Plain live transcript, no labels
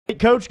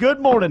Coach, good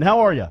morning. How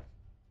are you?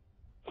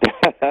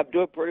 I'm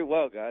doing pretty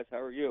well, guys. How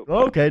are you?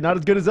 Okay, not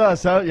as good as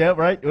us. Huh? Yeah,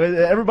 right.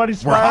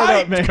 Everybody's We're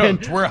fired hyped, up, man.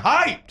 Coach. We're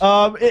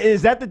hyped.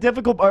 Is that the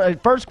difficult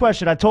first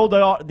question? I told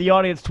the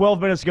audience 12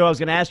 minutes ago I was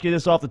going to ask you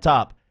this off the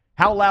top.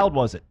 How loud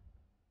was it?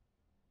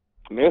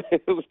 I mean,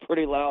 it was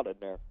pretty loud in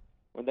there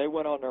when they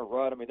went on their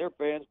run. I mean, their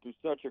fans do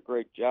such a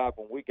great job.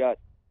 When we got,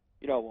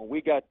 when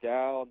we got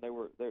down, they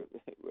were.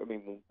 I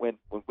mean, when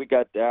we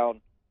got down,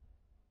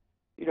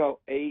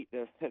 eight,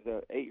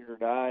 the 8 or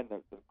 9,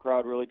 the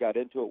crowd really got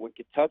into it. When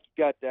Kentucky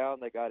got down,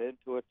 they got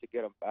into it to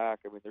get them back.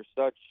 I mean, they're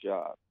such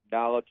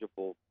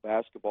knowledgeable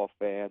basketball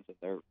fans, and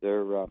they're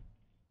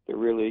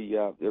really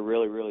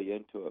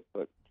into it.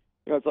 But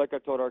it's like I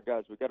told our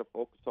guys, we got to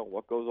focus on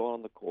what goes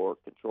on the court,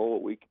 control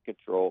what we can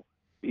control,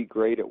 be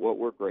great at what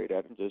we're great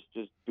at, and just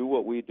do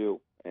what we do.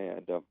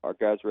 And our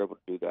guys were able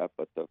to do that.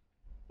 But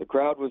the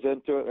crowd was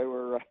into it. They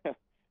were.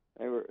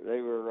 They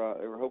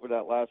were hoping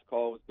that last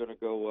call was going to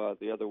go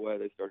the other way.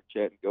 They started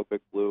chanting "Go Big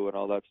Blue" and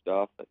all that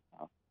stuff. And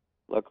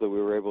luckily, we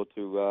were able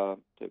to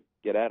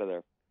get out of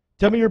there.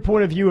 Tell me your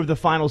point of view of the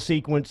final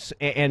sequence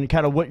and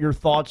kind of what your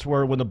thoughts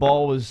were when the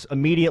ball was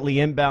immediately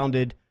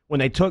inbounded when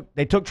they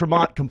took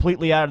Tremont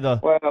completely out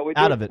of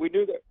it. We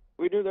knew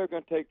they were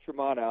going to take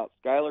Tremont out.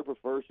 Skyler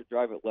prefers to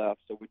drive it left,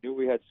 so we knew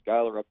we had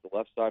Skyler up the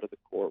left side of the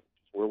court,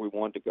 which is where we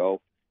wanted to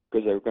go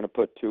because they were going to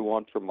put 2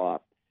 on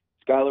Tremont.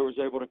 Skyler was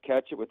able to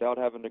catch it without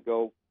having to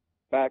go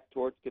back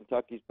towards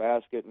Kentucky's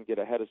basket and get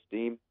ahead of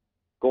steam.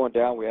 Going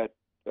down, we had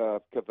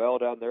Cavell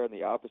down there in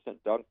the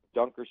opposite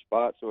dunker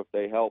spot, so if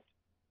they helped,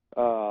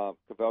 Cavell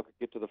could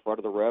get to the front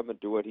of the rim and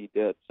do what he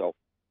did. So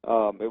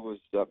it was,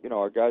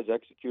 our guys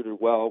executed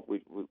well.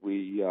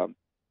 We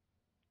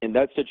in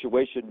that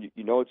situation,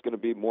 it's going to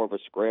be more of a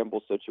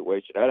scramble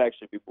situation. I'd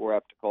actually be more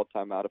apt to call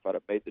timeout if I'd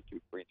have made the 2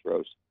 free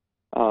throws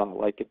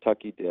like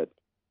Kentucky did,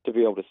 to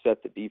be able to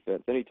set the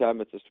defense. Anytime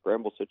it's a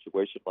scramble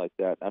situation like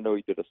that, I know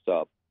he did a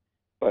sub,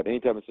 but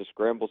anytime it's a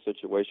scramble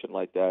situation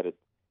like that,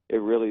 it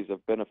really is a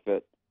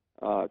benefit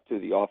to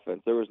the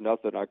offense. There was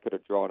nothing I could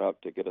have drawn up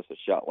to get us a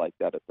shot like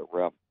that at the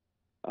rim.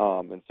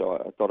 And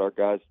so I thought our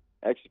guys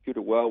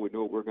executed well. We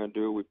knew what we were going to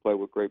do. We played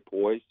with great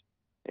poise,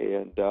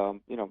 and,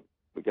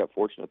 we got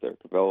fortunate there.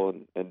 Cavell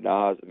and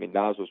Nas. I mean,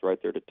 Nas was right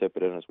there to tip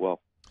it in as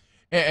well.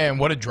 And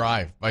what a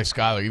drive by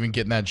Skyler, even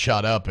getting that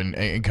shot up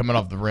and coming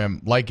off the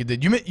rim like it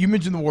did. You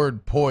mentioned the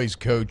word poise,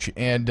 Coach,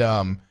 and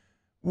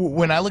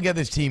when I look at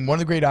this team, one of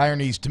the great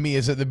ironies to me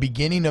is at the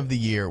beginning of the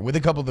year, with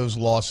a couple of those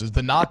losses,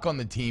 the knock on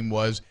the team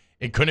was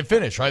it couldn't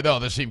finish, right? Oh,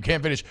 this team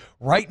can't finish.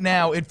 Right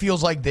now, it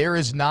feels like there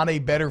is not a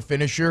better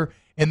finisher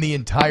in the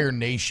entire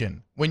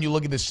nation. When you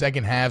look at the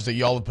second halves that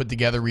y'all have put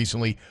together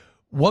recently,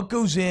 what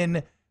goes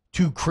in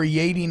to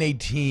creating a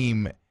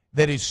team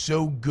that is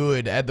so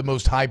good at the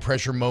most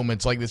high-pressure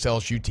moments like this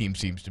LSU team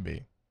seems to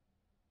be?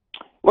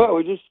 Well,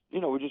 we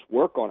just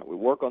work on it. We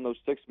work on those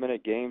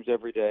 6-minute games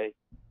every day.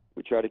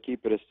 We try to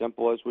keep it as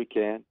simple as we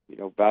can.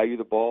 Value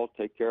the ball,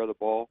 take care of the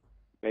ball,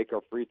 make our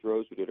free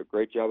throws. We did a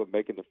great job of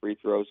making the free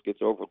throws.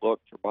 Gets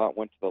overlooked. Tremont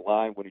went to the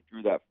line when he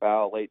drew that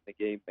foul late in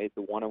the game, made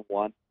the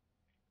 1-and-1,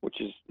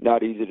 which is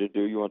not easy to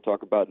do. You want to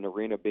talk about an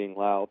arena being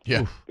loud.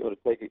 Yeah. Be able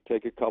to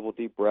take a couple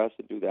deep breaths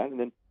and do that, and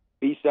then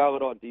be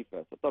solid on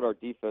defense. I thought our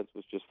defense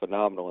was just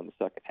phenomenal in the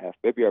second half.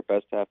 Maybe our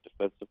best half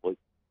defensively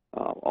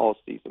all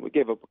season. We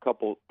gave up a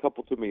couple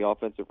too many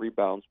offensive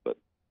rebounds, but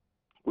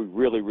we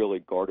really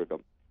guarded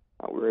them.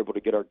 We were able to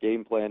get our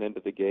game plan into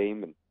the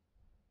game, and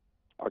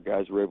our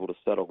guys were able to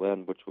settle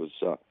in, which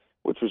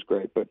was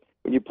great. But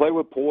when you play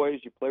with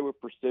poise, you play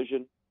with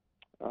precision.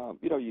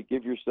 You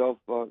give yourself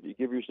a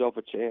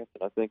chance,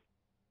 and I think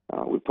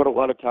we put a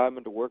lot of time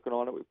into working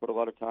on it. We put a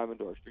lot of time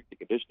into our strength and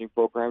conditioning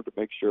program to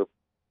make sure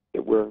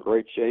that we're in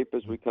great shape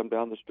as we come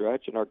down the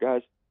stretch. And our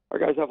guys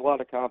have a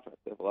lot of confidence.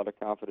 They have a lot of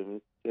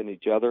confidence in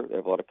each other. They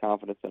have a lot of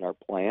confidence in our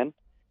plan.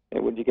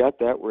 And when you got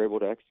that, we're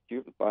able to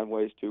execute and find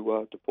ways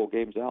to pull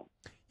games out.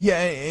 Yeah,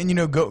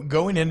 and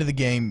going into the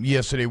game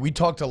yesterday, we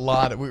talked a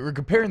lot. We were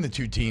comparing the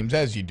two teams,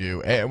 as you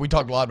do, and we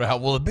talked a lot about how,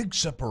 well, a big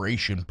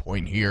separation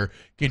point here,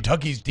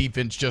 Kentucky's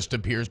defense just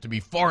appears to be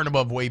far and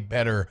above way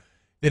better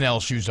than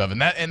LSU's of,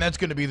 and that's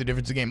going to be the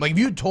difference in the game. Like, if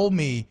you had told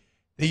me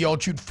that y'all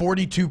shoot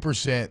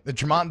 42%, that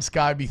Tremont and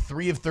Sky be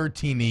 3 of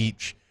 13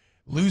 each,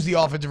 lose the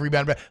offensive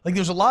rebound, like,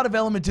 there's a lot of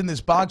elements in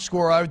this box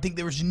score. I would think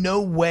there was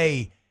no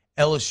way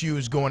LSU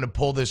is going to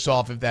pull this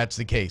off if that's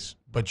the case.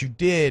 But you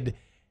did,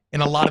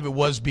 and a lot of it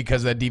was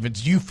because of that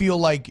defense. Do you feel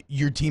like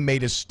your team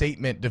made a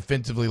statement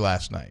defensively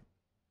last night?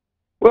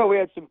 Well, we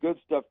had some good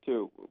stuff,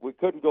 too. We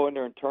couldn't go in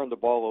there and turn the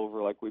ball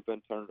over like we've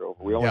been turning it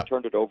over. We only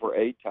turned it over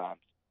 8 times.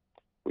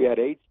 We had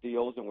 8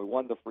 steals, and we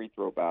won the free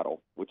throw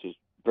battle, which is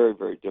very,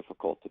 very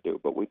difficult to do.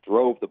 But we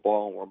drove the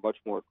ball, and we're much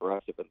more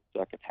aggressive in the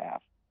second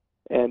half.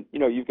 And,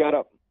 you've got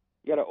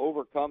to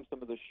overcome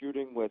some of the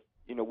shooting with,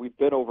 we've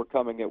been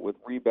overcoming it with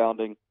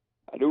rebounding.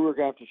 I knew we were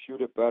going to have to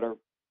shoot it better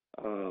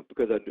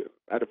because I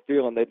had a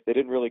feeling they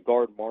didn't really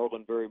guard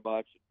Marlin very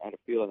much. I had a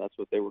feeling that's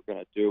what they were going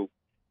to do.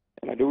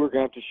 And I knew we were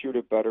going to have to shoot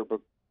it better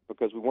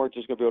because we weren't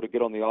just going to be able to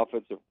get on the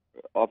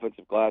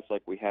offensive glass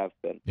like we have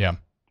been. Yeah.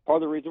 part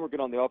of the reason we're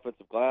getting on the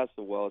offensive glass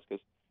so well is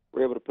because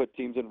we're able to put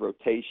teams in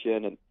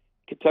rotation, and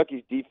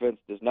Kentucky's defense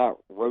does not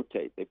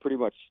rotate. They pretty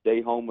much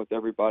stay home with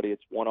everybody.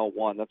 It's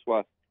one-on-one. That's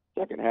why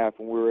second half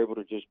when we were able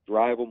to just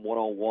drive them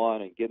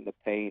one-on-one and get in the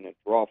paint and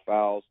draw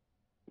fouls,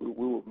 we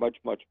were much,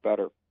 much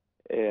better.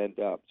 And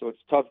so it's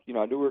tough.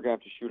 I knew we were going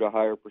to have to shoot a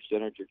higher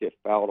percentage or get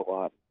fouled a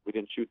lot. We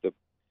didn't shoot the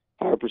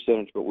higher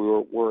percentage, but we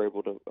were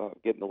able to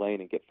get in the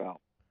lane and get fouled.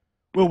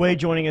 Will Wade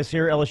joining us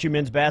here, LSU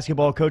men's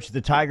basketball coach.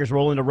 The Tigers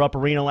rolled into Rupp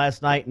Arena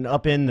last night and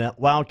up in the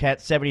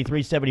Wildcats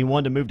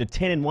 73-71 to move to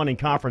 10-1 in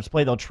conference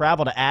play. They'll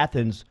travel to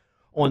Athens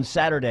on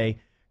Saturday.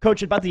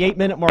 Coach, at about the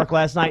 8-minute mark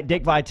last night,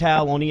 Dick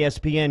Vitale on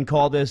ESPN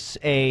called this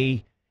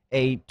a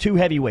two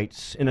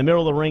heavyweights in the middle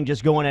of the ring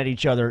just going at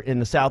each other in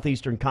the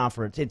Southeastern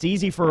Conference. It's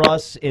easy for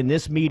us in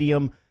this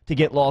medium to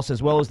get lost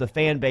as well as the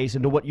fan base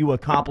into what you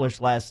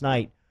accomplished last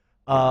night.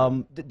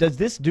 Does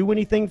this do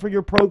anything for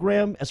your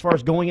program as far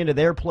as going into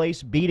their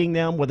place, beating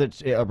them, whether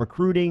it's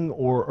recruiting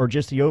or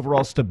just the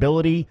overall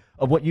stability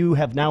of what you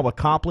have now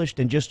accomplished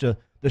in just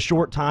the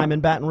short time in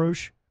Baton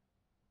Rouge?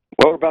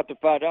 Well, we're about to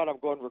find out. I'm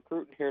going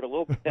recruiting here in a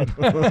little bit. I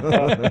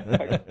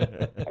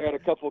got a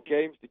couple of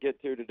games to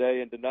get to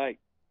today and tonight.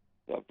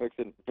 So I'm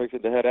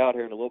fixing to head out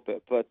here in a little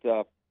bit. But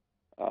no,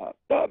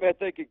 I mean, I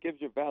think it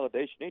gives you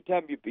validation.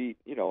 Anytime you beat,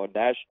 a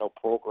national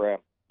program,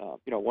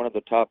 one of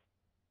the top,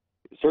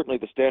 certainly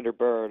the standard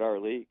bearer in our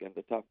league and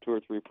the top 2 or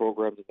 3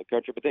 programs in the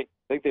country. But I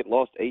think they'd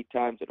lost 8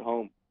 times at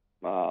home,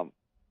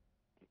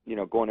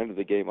 going into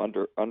the game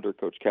under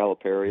Coach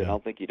Calipari. Yeah. And I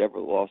don't think he'd ever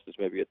lost as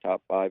maybe a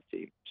top 5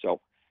 team.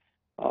 So,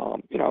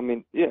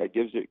 it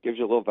gives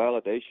you a little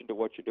validation to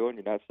what you're doing.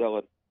 You're not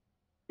selling,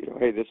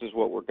 hey, this is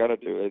what we're gonna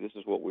do. Hey, this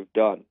is what we've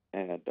done.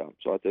 And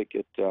so I think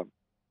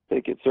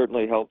it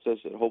certainly helps us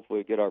and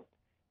hopefully get our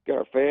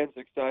fans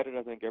excited.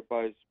 I think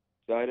everybody's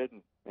excited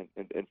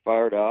and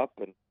fired up.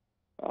 And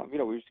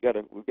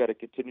we've got to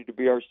continue to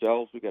be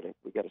ourselves. We got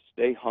to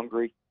stay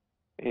hungry,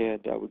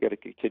 and we got to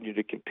continue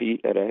to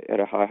compete at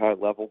a high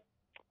level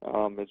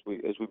as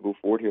we move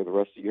forward here the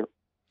rest of the year.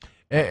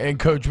 And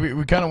Coach, we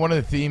kind of one of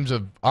the themes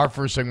of our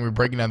first segment we were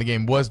breaking down the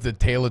game was the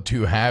tale of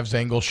two halves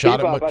angle.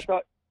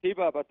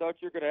 T-Bob, I thought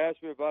you were going to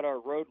ask me about our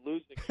road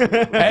losing.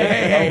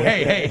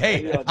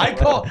 Hey!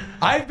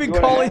 I've been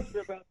calling.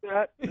 You about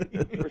that?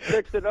 We're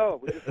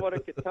 6-0. We just won in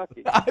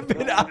Kentucky. I've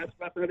been ask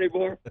about that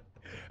anymore.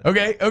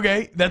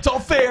 Okay. That's all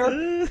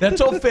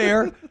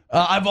fair.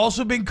 I've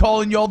also been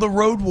calling y'all the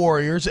Road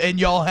Warriors, and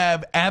y'all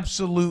have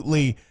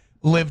absolutely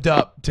lived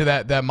up to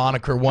that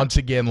moniker once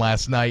again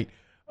last night.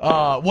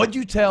 What'd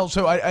you tell?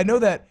 So I know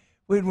that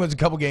it was a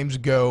couple games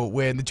ago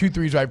when the 2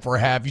 threes right for a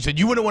half. You said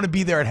you wouldn't want to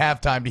be there at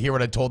halftime to hear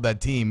what I told that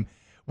team.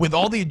 With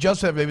all the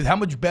adjustments, with how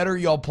much better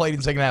y'all played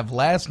in the second half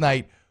last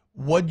night,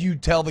 what'd you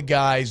tell the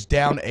guys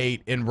down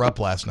 8 in Rupp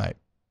last night?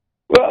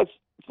 Well, it's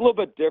a little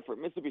bit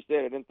different. Mississippi State,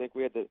 I didn't think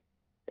we had to.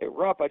 At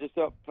Rupp, I just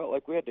felt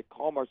like we had to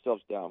calm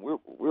ourselves down. We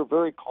were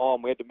very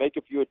calm. We had to make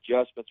a few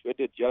adjustments. We had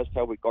to adjust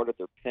how we guarded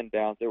their pin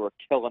downs. They were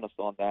killing us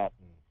on that.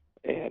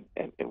 And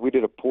we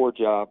did a poor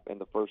job in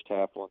the first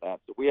half on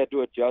that. So we had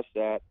to adjust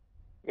that.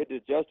 We had to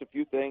adjust a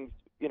few things,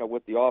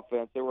 with the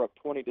offense. They were up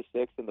 20-6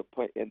 in the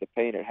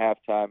paint at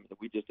halftime, and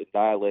we just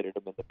annihilated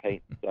them in the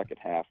paint in the second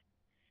half,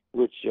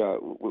 which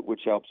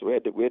helped. So we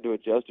had to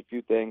adjust a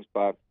few things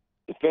by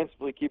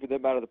defensively keeping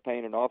them out of the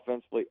paint and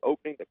offensively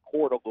opening the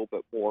court a little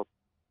bit more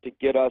to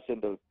get us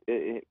in the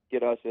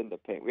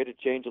paint. We had to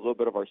change a little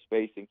bit of our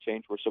spacing,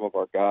 change where some of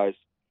our guys,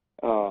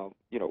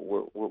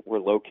 were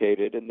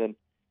located, and then.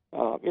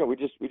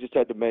 We just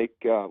had to make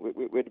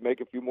we had to make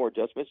a few more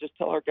adjustments. Just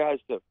tell our guys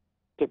to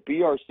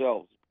be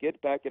ourselves,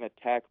 get back in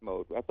attack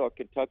mode. I thought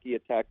Kentucky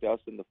attacked us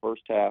in the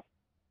first half.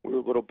 We were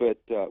a little bit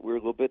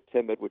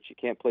timid, which you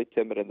can't play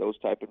timid in those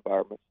type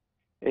environments.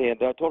 And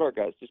I told our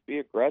guys just be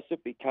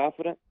aggressive, be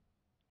confident,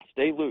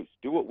 stay loose,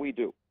 do what we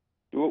do,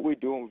 and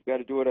we've got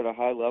to do it at a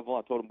high level.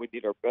 I told them we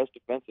need our best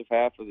defensive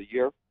half of the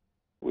year,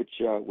 which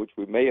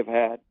we may have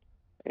had,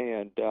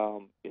 and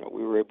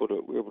we were able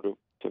to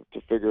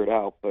figure it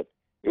out, but.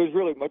 It was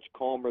really much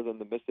calmer than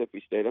the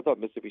Mississippi State. I thought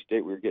Mississippi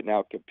State we were getting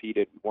out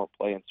competed. We weren't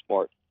playing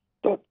smart.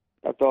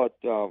 I thought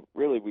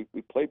really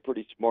we played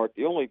pretty smart.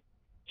 The only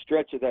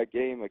stretch of that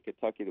game at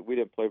Kentucky that we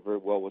didn't play very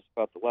well was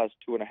about the last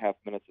 2.5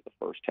 minutes of the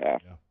first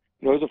half. Yeah.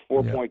 It was a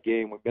 4-point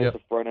game. We missed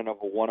the front end of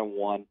a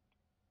 1-on-1,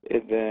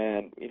 and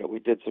then we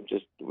did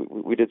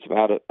some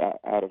out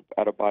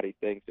of body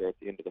things there at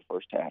the end of the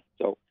first half.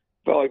 So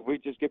felt like we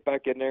just get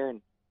back in there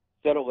and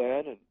settle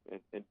in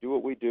and do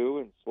what we do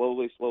and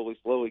slowly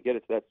get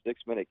it to that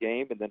 6-minute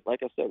game. And then,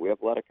 like I said, we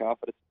have a lot of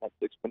confidence in that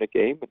 6-minute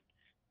game and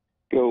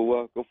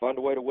go find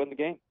a way to win the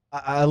game.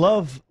 I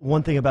love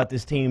one thing about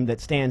this team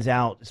that stands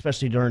out,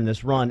 especially during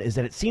this run, is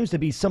that it seems to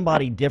be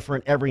somebody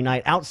different every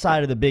night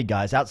outside of the big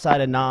guys,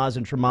 outside of Nas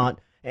and Tremont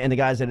and the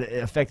guys that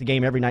affect the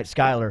game every night,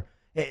 Skyler.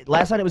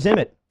 Last night it was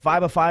Emmett,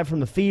 5 of 5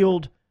 from the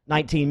field,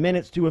 19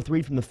 minutes, 2 of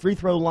 3 from the free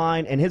throw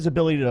line, and his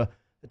ability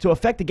to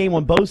affect the game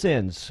on both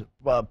ends,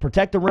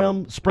 protect the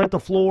rim, sprint the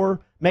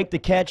floor, make the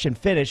catch, and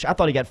finish. I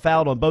thought he got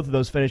fouled on both of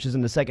those finishes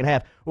in the second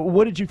half.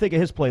 What did you think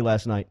of his play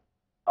last night?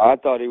 I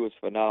thought he was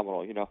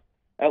phenomenal.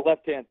 That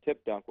left-hand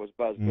tip dunk was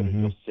about as good as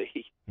you'll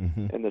see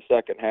in the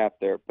second half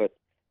there. But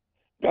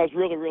I was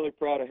really, really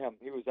proud of him.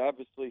 He was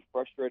obviously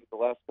frustrated the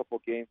last couple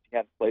of games. He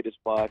hadn't played as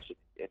much,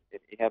 and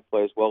he hadn't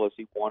played as well as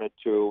he wanted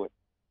to.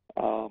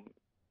 And,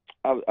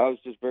 I was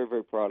just very,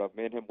 very proud of him.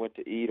 Me and him went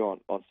to eat on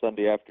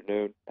Sunday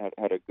afternoon,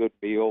 had a good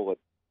meal, and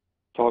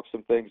talked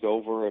some things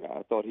over. And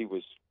I thought he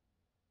was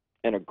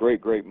in a great,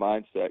 great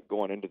mindset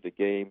going into the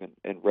game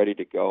and ready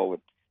to go.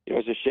 And it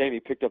was a shame he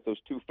picked up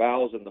those 2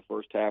 fouls in the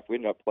first half. We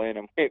ended up playing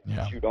him.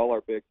 Shoot, all our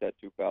bigs had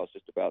 2 fouls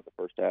just about in the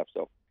first half.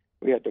 So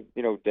we had to,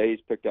 Days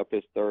picked up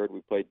his third.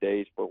 We played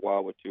Days for a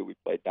while with 2. We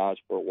played Naj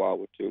for a while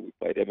with 2. We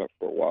played Emmett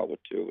for a while with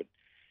 2. And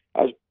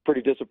I was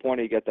pretty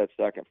disappointed he got that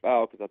second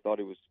foul because I thought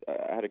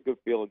I had a good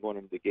feeling going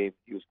into the game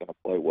he was going to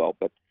play well.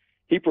 But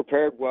he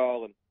prepared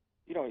well, and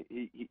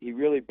he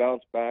really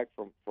bounced back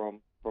from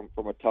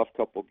a tough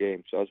couple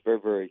games. So I was very,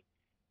 very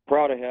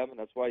proud of him, and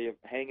that's why you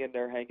hang in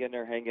there,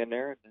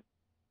 and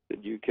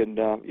then you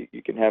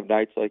can have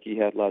nights like he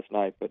had last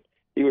night. But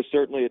he was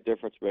certainly a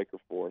difference maker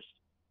for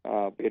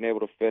us, being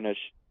able to finish.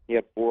 He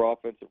had 4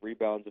 offensive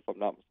rebounds, if I'm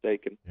not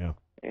mistaken. Yeah.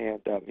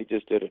 And he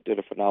just did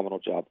a phenomenal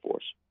job for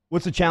us.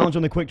 What's the challenge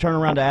on the quick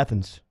turnaround to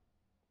Athens?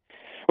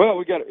 Well,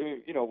 we got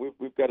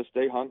we've got to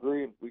stay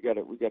hungry, and we got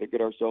to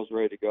get ourselves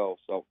ready to go.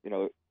 So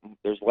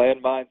there's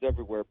landmines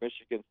everywhere.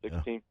 Michigan,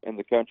 16th in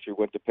the country,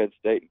 went to Penn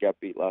State and got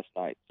beat last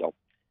night. So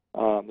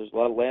there's a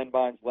lot of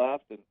landmines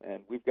left,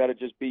 and we've got to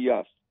just be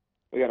us.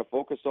 We got to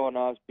focus on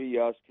us, be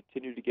us,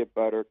 continue to get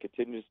better,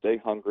 continue to stay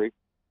hungry,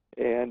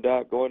 and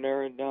go in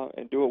there and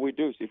do what we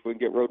do. See if we can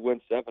get road win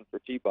 7 for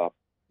T-Bob.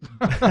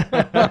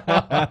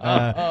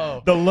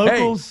 The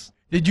locals. Hey,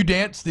 did you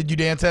dance? Did you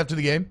dance after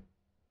the game?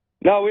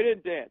 No, we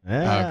didn't dance.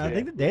 Yeah, okay. I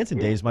think the dancing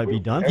days might be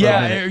done.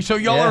 Yeah, so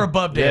y'all are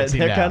above dancing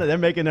now. They're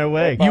making their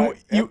way.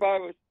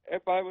 Everybody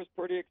was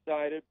pretty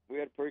excited. We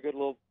had a pretty good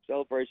little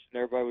celebration.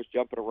 Everybody was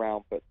jumping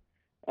around, but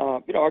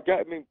our guy.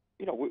 I mean,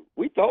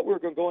 we thought we were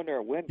going to go in there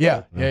and win.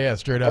 Yeah,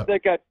 straight up.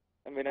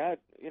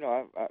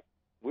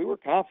 We were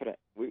confident.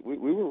 We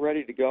were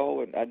ready to go,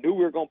 and I knew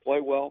we were going to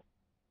play well.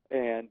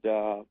 And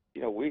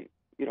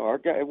our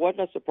guy. It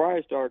wasn't a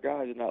surprise to our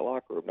guys in that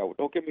locker room. No,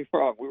 don't get me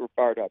wrong. We were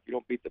fired up. You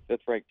don't beat the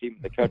 5th-ranked team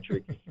in the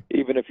country,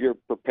 even if you're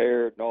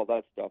prepared and all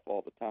that stuff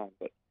all the time.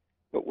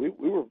 But we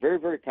were very,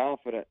 very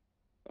confident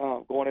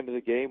going into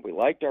the game. We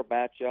liked our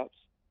matchups,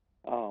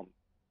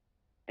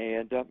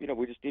 and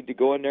we just need to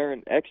go in there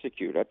and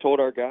execute. I told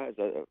our guys,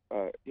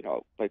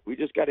 we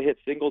just got to hit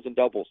singles and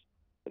doubles.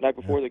 The night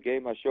before the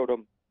game, I showed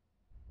them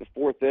the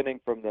 4th inning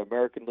from the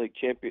American League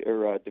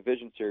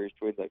Division Series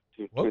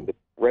between the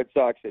Red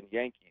Sox and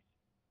Yankees,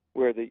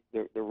 where the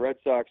Red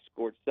Sox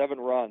scored 7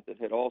 runs and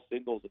hit all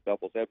singles and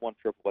doubles. They had 1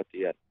 triple at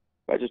the end.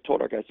 I just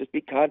told our guys, just be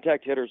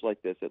contact hitters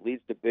like this. It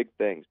leads to big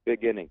things,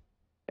 big innings.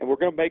 And we're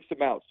going to make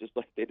some outs just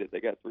like they did.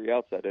 They got 3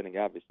 outs that inning,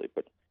 obviously.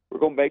 But we're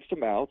going to make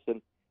some outs,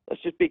 and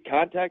let's just be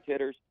contact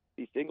hitters,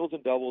 be singles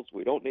and doubles.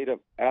 We don't need an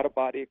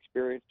out-of-body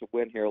experience to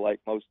win here like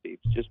most teams.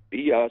 Just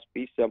be us,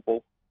 be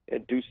simple,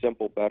 and do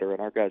simple better,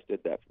 and our guys did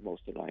that for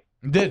most of the night.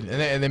 Did,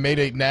 and they made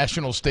a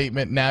national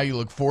statement. Now you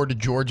look forward to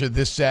Georgia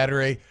this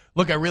Saturday.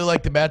 Look, I really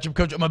like the matchup,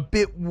 Coach. I'm a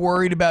bit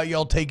worried about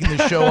y'all taking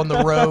the show on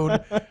the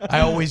road. I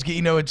always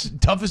get, it's the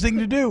toughest thing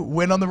to do,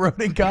 win on the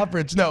road in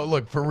conference. No,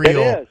 look, for real.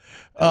 It is.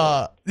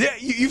 Yeah,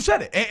 you've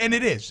said it, and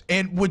it is.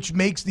 And which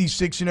makes the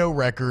 6-0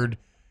 record,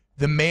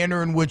 the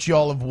manner in which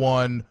y'all have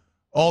won,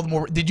 all the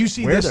more. Did you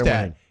see this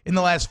stat? Winning. In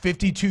the last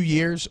 52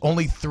 years,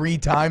 only 3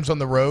 times on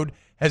the road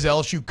has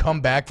LSU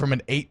come back from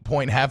an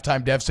 8-point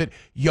halftime deficit.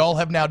 Y'all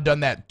have now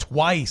done that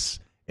twice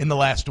in the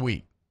last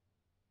week.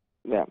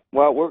 Yeah.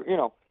 Well,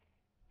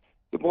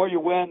 the more you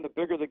win, the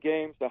bigger the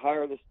games, the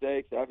higher the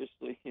stakes.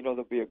 Obviously,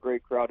 there'll be a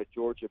great crowd at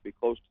Georgia, be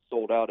close to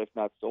sold out, if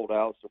not sold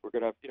out. So we're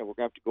gonna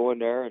have to go in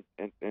there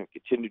and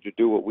continue to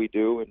do what we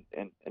do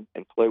and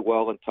play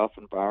well in tough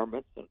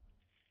environments. And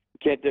we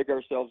can't dig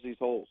ourselves these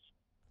holes.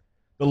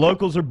 The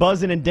locals are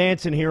buzzing and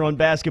dancing here on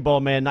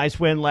basketball, man. Nice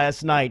win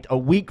last night. A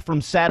week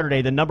from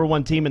Saturday, the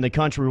 #1 team in the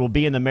country will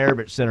be in the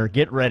Maravich Center.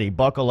 Get ready.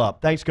 Buckle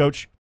up. Thanks, Coach.